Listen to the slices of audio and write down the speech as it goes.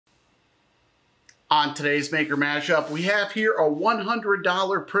On today's Maker Mashup, we have here a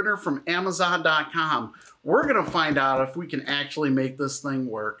 $100 printer from Amazon.com. We're gonna find out if we can actually make this thing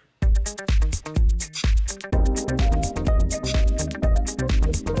work.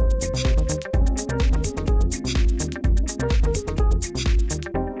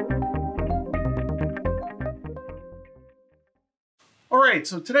 All right,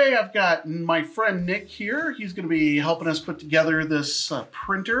 so today I've got my friend Nick here. He's going to be helping us put together this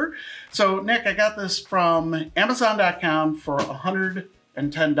printer. So Nick, I got this from Amazon.com for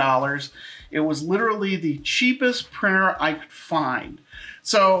 $110. It was literally the cheapest printer I could find.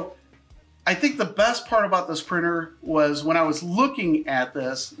 So I think the best part about this printer was when I was looking at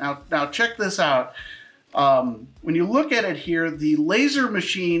this. Now check this out. When you look at it here, the laser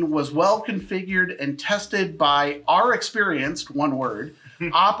machine was well configured and tested by our experienced, one word,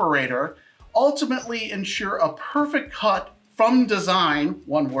 operator, ultimately ensure a perfect cut from design,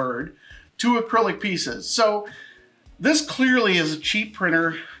 one word, to acrylic pieces. So this clearly is a cheap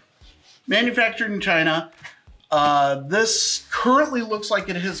printer, manufactured in China. This currently looks like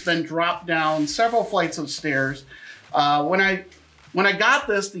it has been dropped down several flights of stairs. When I got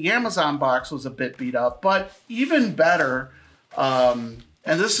this, the Amazon box was a bit beat up, but even better, and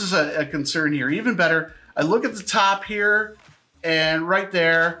this is a concern here, even better, I look at the top here and right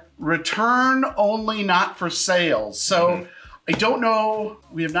there, return only, not for sale. So I don't know,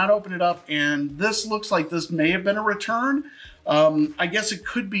 we have not opened it up, and this looks like this may have been a return. I guess it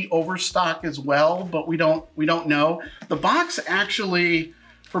could be overstock as well, but we don't know. The box actually,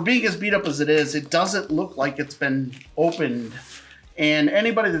 for being as beat up as it is, it doesn't look like it's been opened. And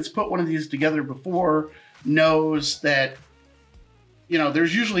anybody that's put one of these together before knows that, you know,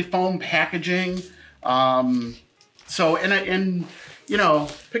 there's usually foam packaging. And you know,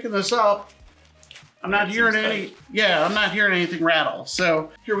 picking this up, I'm not hearing anything rattle.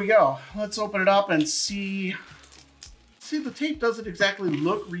 So here we go. Let's open it up and see. See, the tape doesn't exactly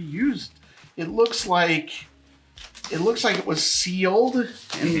look reused. It looks like it was sealed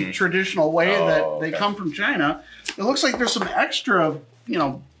in the traditional way that they come from China. It looks like there's some extra, you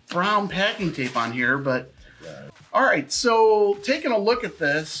know, brown packing tape on here, but all right. So taking a look at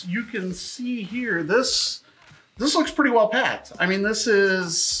this, you can see here, this looks pretty well packed. I mean, this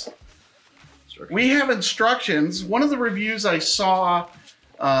is, we have instructions. One of the reviews I saw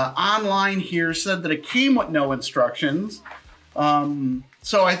online here said that it came with no instructions.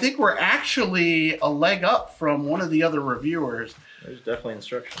 So I think we're actually a leg up from one of the other reviewers. There's definitely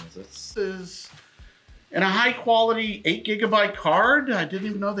instructions. This is in a high quality 8 GB card. I didn't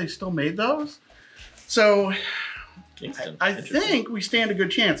even know they still made those. So I think we stand a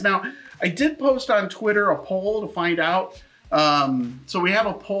good chance. Now, I did post on Twitter a poll to find out. So we have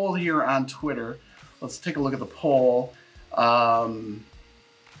a poll here on Twitter. Let's take a look at the poll. I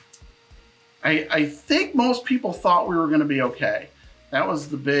think most people thought we were going to be okay. That was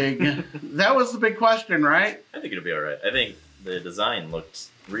the big question, right? I think it'll be all right. I think the design looked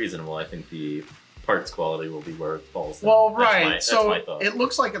reasonable. I think the parts quality will be where it falls down. Well, right. That's my thought. It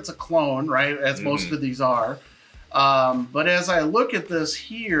looks like it's a clone, right? As most of these are. But as I look at this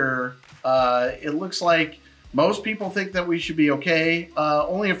here, it looks like most people think that we should be okay.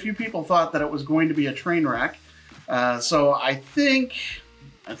 Only a few people thought that it was going to be a train wreck. So I think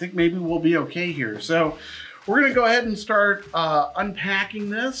maybe we'll be okay here. So we're going to go ahead and start unpacking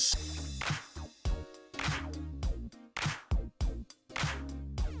this.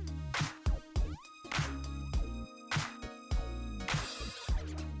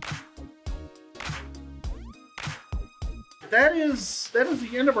 That is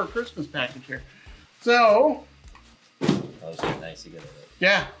the end of our Christmas package here. So that was nice. You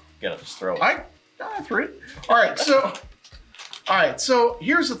gotta just throw it. I threw it. All right. So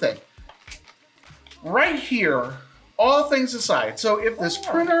here's the thing. Right here, all things aside. So if this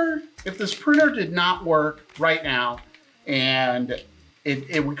printer did not work right now, and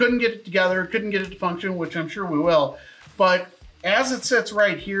we couldn't get it together, couldn't get it to function, which I'm sure we will. But as it sits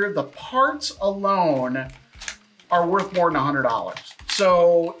right here, the parts alone are worth more than $100.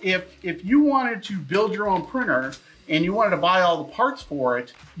 So if you wanted to build your own printer and you wanted to buy all the parts for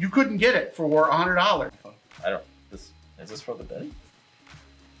it, you couldn't get it for $100. Is this for the Betty?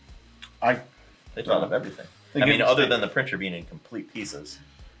 They thought of everything. I mean, other than the printer being in complete pieces,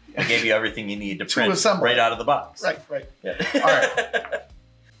 they gave you everything you need to print right out of the box. Right. Yeah.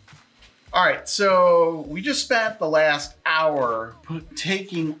 All right, so we just spent the last hour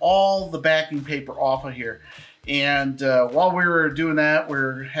taking all the backing paper off of here. And while we were doing that, we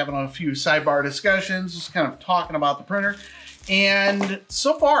were having a few sidebar discussions, just kind of talking about the printer. And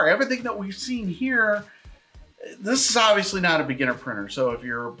so far, everything that we've seen here This is obviously not a beginner printer, so if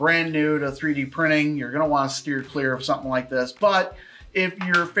you're brand new to 3D printing, you're going to want to steer clear of something like this. But if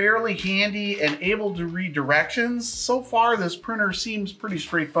you're fairly handy and able to read directions, so far this printer seems pretty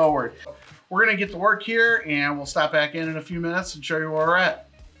straightforward. We're going to get to work here, and we'll stop back in a few minutes and show you where we're at.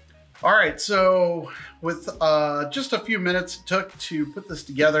 All right, so with just a few minutes it took to put this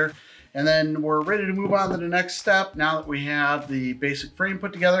together, and then we're ready to move on to the next step now that we have the basic frame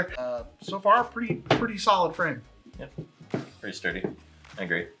put together. So far, pretty solid frame. Yep, pretty sturdy. I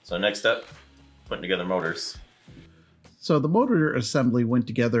agree. So next up, putting together motors. So the motor assembly went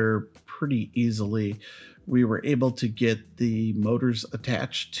together pretty easily. We were able to get the motors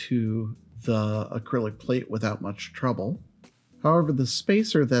attached to the acrylic plate without much trouble. However, the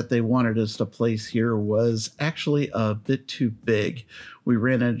spacer that they wanted us to place here was actually a bit too big. We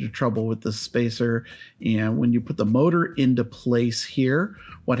ran into trouble with the spacer, and when you put the motor into place here,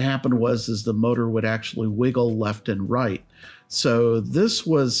 what happened was the motor would actually wiggle left and right. So this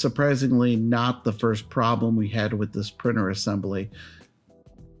was surprisingly not the first problem we had with this printer assembly.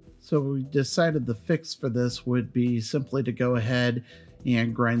 So we decided the fix for this would be simply to go ahead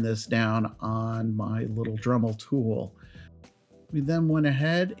and grind this down on my little Dremel tool. We then went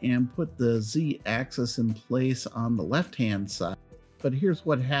ahead and put the Z-axis in place on the left-hand side. But here's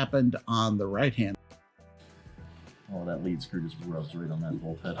what happened on the right-hand. Oh, that lead screw just rubs right on that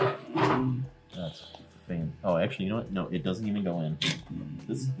bolt head. That's fan. Oh, actually, you know what? No, it doesn't even go in.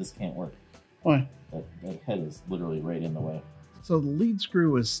 This can't work. Why? That head is literally right in the way. So the lead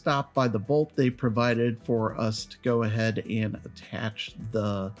screw is stopped by the bolt they provided for us to go ahead and attach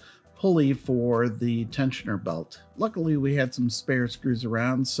the pulley for the tensioner belt. Luckily, we had some spare screws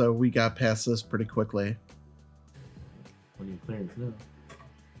around, so we got past this pretty quickly. What are your clearance now?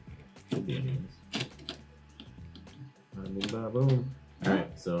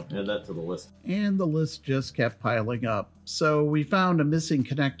 Alright, so add that to the list. And the list just kept piling up. So we found a missing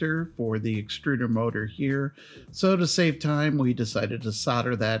connector for the extruder motor here. So to save time, we decided to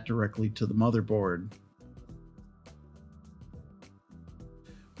solder that directly to the motherboard.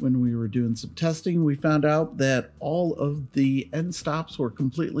 When we were doing some testing, we found out that all of the end stops were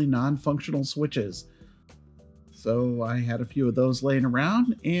completely non-functional switches. So I had a few of those laying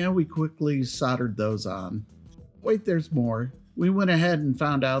around, and we quickly soldered those on. Wait, there's more. We went ahead and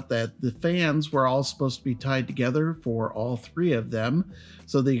found out that the fans were all supposed to be tied together for all three of them,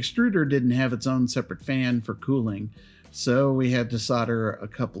 so the extruder didn't have its own separate fan for cooling. So we had to solder a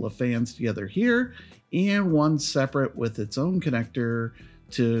couple of fans together here, and one separate with its own connector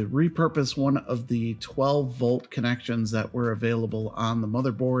to repurpose one of the 12-volt connections that were available on the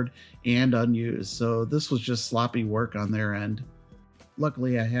motherboard and unused. So this was just sloppy work on their end.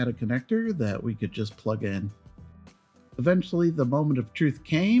 Luckily, I had a connector that we could just plug in. Eventually, the moment of truth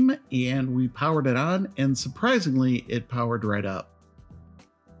came, and we powered it on, and surprisingly, it powered right up.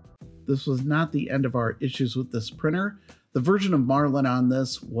 This was not the end of our issues with this printer. The version of Marlin on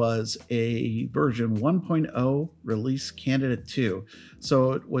this was a version 1.0 release candidate 2,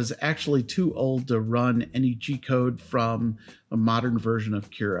 so it was actually too old to run any G-code from a modern version of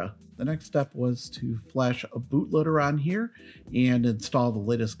Cura. The next step was to flash a bootloader on here and install the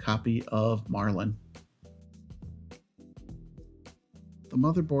latest copy of Marlin. The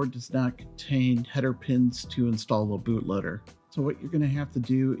motherboard does not contain header pins to install a bootloader. So what you're going to have to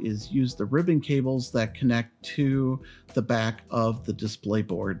do is use the ribbon cables that connect to the back of the display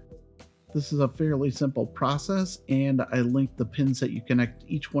board. This is a fairly simple process, and I linked the pins that you connect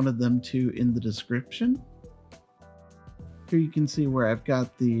each one of them to in the description. Here you can see where I've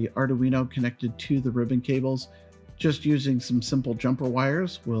got the Arduino connected to the ribbon cables. Just using some simple jumper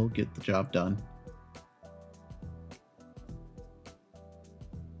wires will get the job done.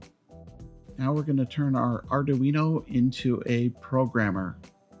 Now we're going to turn our Arduino into a programmer.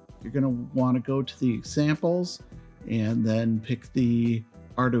 You're going to want to go to the examples and then pick the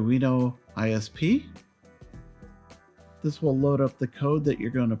Arduino ISP. This will load up the code that you're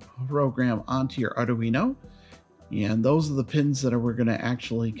going to program onto your Arduino. And those are the pins that we're going to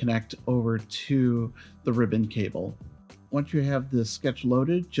actually connect over to the ribbon cable. Once you have the sketch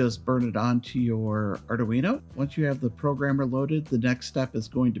loaded, just burn it onto your Arduino. Once you have the programmer loaded, the next step is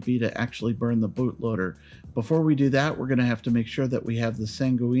going to be to actually burn the bootloader. Before we do that, we're going to have to make sure that we have the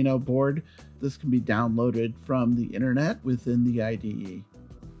Sanguino board. This can be downloaded from the internet within the IDE.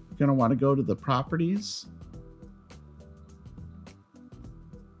 You're going to want to go to the properties.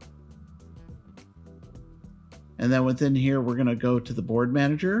 And then within here, we're going to go to the board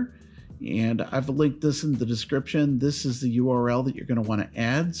manager. And I've linked this in the description. This is the URL that you're going to want to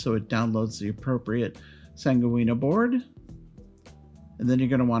add, so it downloads the appropriate Sanguino board. And then you're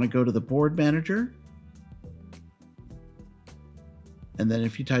going to want to go to the board manager. And then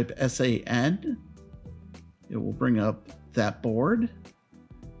if you type SAN, it will bring up that board,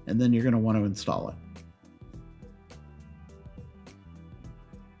 and then you're going to want to install it.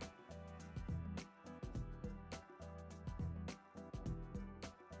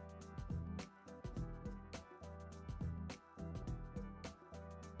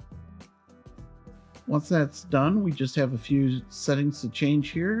 Once that's done, we just have a few settings to change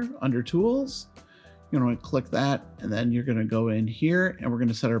here under Tools. You're going to click that, and then you're going to go in here, and we're going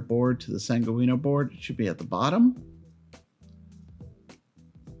to set our board to the ARDUINO board. It should be at the bottom.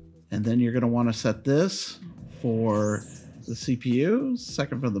 And then you're going to want to set this for the CPU,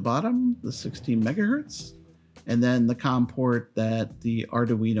 second from the bottom, the 16 megahertz, and then the COM port that the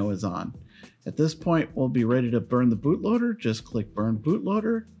Arduino is on. At this point, we'll be ready to burn the bootloader. Just click Burn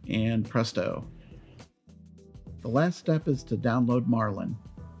Bootloader, and presto. The last step is to download Marlin.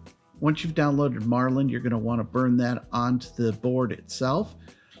 Once you've downloaded Marlin, you're going to want to burn that onto the board itself.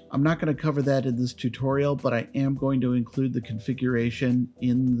 I'm not going to cover that in this tutorial, but I am going to include the configuration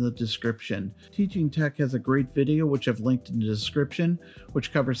in the description. Teaching Tech has a great video, which I've linked in the description,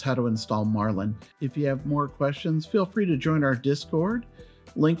 which covers how to install Marlin. If you have more questions, feel free to join our Discord.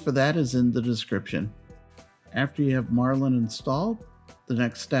 Link for that is in the description. After you have Marlin installed, the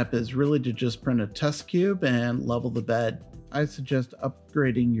next step is really to just print a test cube and level the bed. I suggest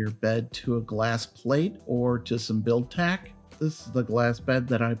upgrading your bed to a glass plate or to some build tack. This is the glass bed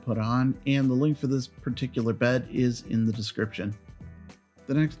that I put on, and the link for this particular bed is in the description.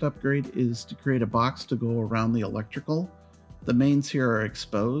 The next upgrade is to create a box to go around the electrical. The mains here are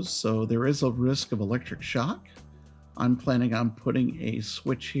exposed, so there is a risk of electric shock. I'm planning on putting a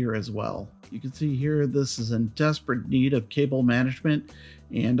switch here as well. You can see here this is in desperate need of cable management,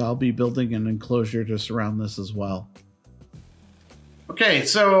 and I'll be building an enclosure to surround this as well. Okay,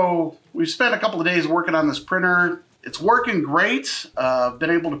 so we've spent a couple of days working on this printer. It's working great. Been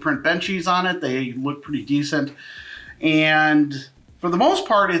able to print benchies on it. They look pretty decent. And for the most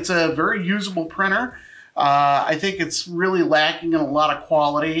part, it's a very usable printer. I think it's really lacking in a lot of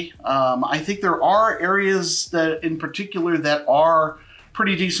quality. I think there are areas that in particular that are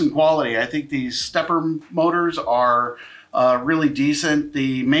pretty decent quality. I think these stepper motors are really decent.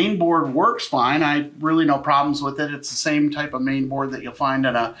 The main board works fine. I really no problems with it. It's the same type of main board that you'll find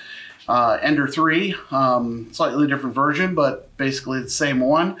in a Ender 3, slightly different version, but basically the same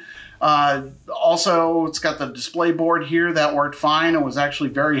one. Also, it's got the display board here. That worked fine. It was actually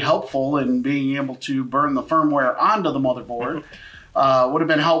very helpful in being able to burn the firmware onto the motherboard. Would have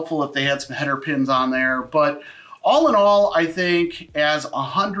been helpful if they had some header pins on there. But all in all, I think as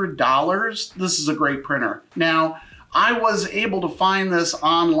 $100, this is a great printer. Now, I was able to find this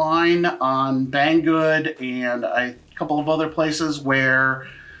online on Banggood and a couple of other places where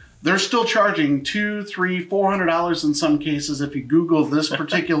they're still charging $200, $300, $400 in some cases if you Google this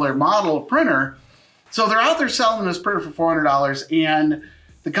particular model of printer. So they're out there selling this printer for $400, and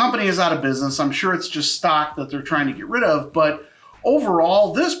the company is out of business. I'm sure it's just stock that they're trying to get rid of, but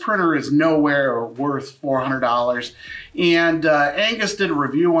overall, this printer is nowhere worth $400. And Angus did a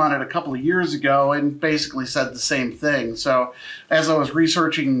review on it a couple of years ago and basically said the same thing. So as I was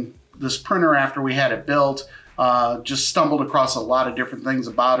researching this printer after we had it built, just stumbled across a lot of different things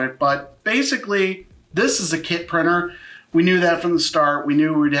about it. But basically, this is a kit printer. We knew that from the start. We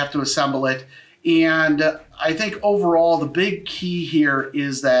knew we'd have to assemble it. And I think overall, the big key here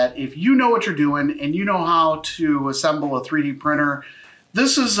is that if you know what you're doing and you know how to assemble a 3D printer,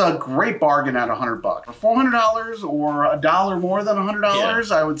 this is a great bargain at $100. For $400 or $1 more than $100,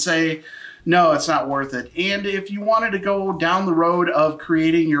 yeah. I would say, no, it's not worth it. And if you wanted to go down the road of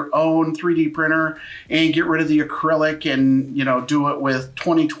creating your own 3D printer and get rid of the acrylic and, you know, do it with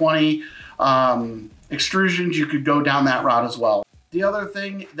 2020 extrusions, you could go down that route as well. The other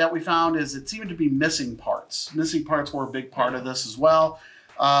thing that we found is it seemed to be missing parts. Missing parts were a big part of this as well.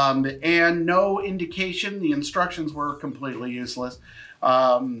 And no indication, the instructions were completely useless.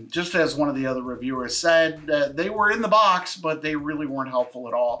 Just as one of the other reviewers said, they were in the box, but they really weren't helpful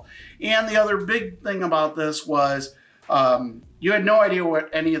at all. And the other big thing about this was you had no idea what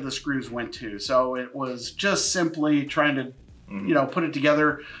any of the screws went to. So it was just simply trying to, you know, put it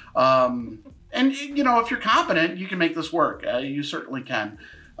together. And, you know, if you're competent, you can make this work. You certainly can,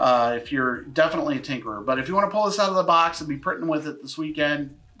 if you're definitely a tinkerer. But if you want to pull this out of the box and be printing with it this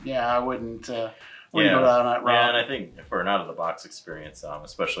weekend, yeah, I wouldn't go down that route. Yeah, and I think for an out-of-the-box experience,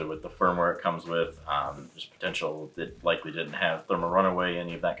 especially with the firmware it comes with, there's potential that likely didn't have thermal runaway,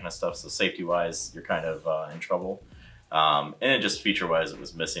 any of that kind of stuff. So safety-wise, you're kind of in trouble. And just feature-wise, it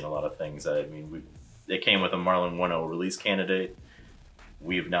was missing a lot of things. I mean, it came with a Marlin 1.0 release candidate.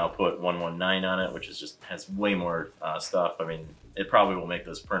 We've now put 119 on it, which is just has way more stuff. I mean, it probably will make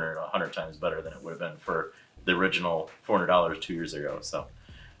this printer 100 times better than it would have been for the original $400 2 years ago. So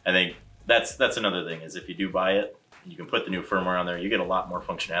I think that's another thing, is if you do buy it, you can put the new firmware on there, you get a lot more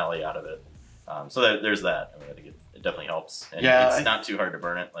functionality out of it. So there's that. I mean, I think it definitely helps. And yeah, it's not too hard to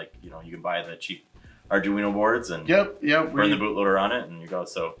burn it. Like, you know, you can buy the cheap Arduino boards and yep, burn the bootloader on it, and you go.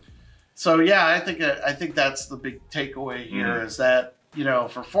 So yeah, I think that's the big takeaway here, is that, you know,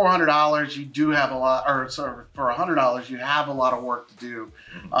 for $400 you do have a lot, or sorry, for $100 you have a lot of work to do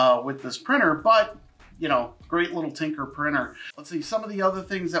with this printer, but you know, great little tinker printer. Let's see, some of the other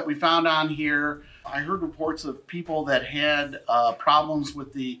things that we found on here. I heard reports of people that had problems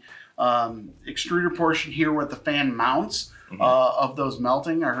with the extruder portion here with the fan mounts of those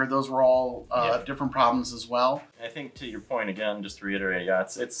melting. I heard those were all different problems as well. I think, to your point again, just to reiterate, yeah,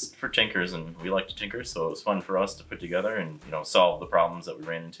 it's for tinkers, and we like to tinker, so it was fun for us to put together and, you know, solve the problems that we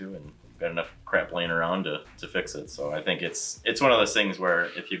ran into, and we've got enough crap laying around to fix it. So I think it's one of those things where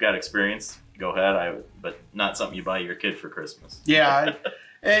if you've got experience, go ahead, but not something you buy your kid for Christmas. Yeah.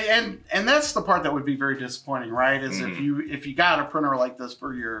 And that's the part that would be very disappointing, right? Is if you got a printer like this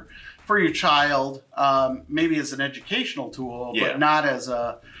for your child, maybe as an educational tool, but not as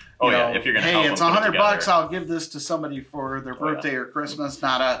a if you're gonna hey, it's $100, I'll give this to somebody for their birthday or Christmas,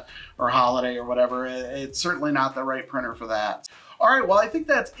 or holiday or whatever. It's certainly not the right printer for that. All right, well, I think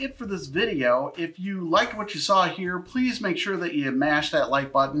that's it for this video. If you liked what you saw here, please make sure that you mash that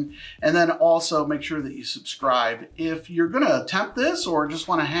like button, and then also make sure that you subscribe. If you're going to attempt this or just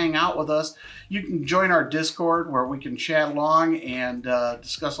want to hang out with us, you can join our Discord where we can chat along and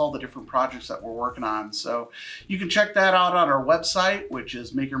discuss all the different projects that we're working on. So you can check that out on our website, which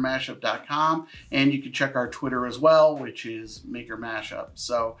is makermashup.com, and you can check our Twitter as well, which is makermashup.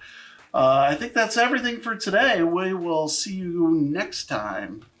 So I think that's everything for today. We will see you next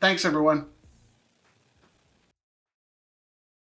time. Thanks, everyone.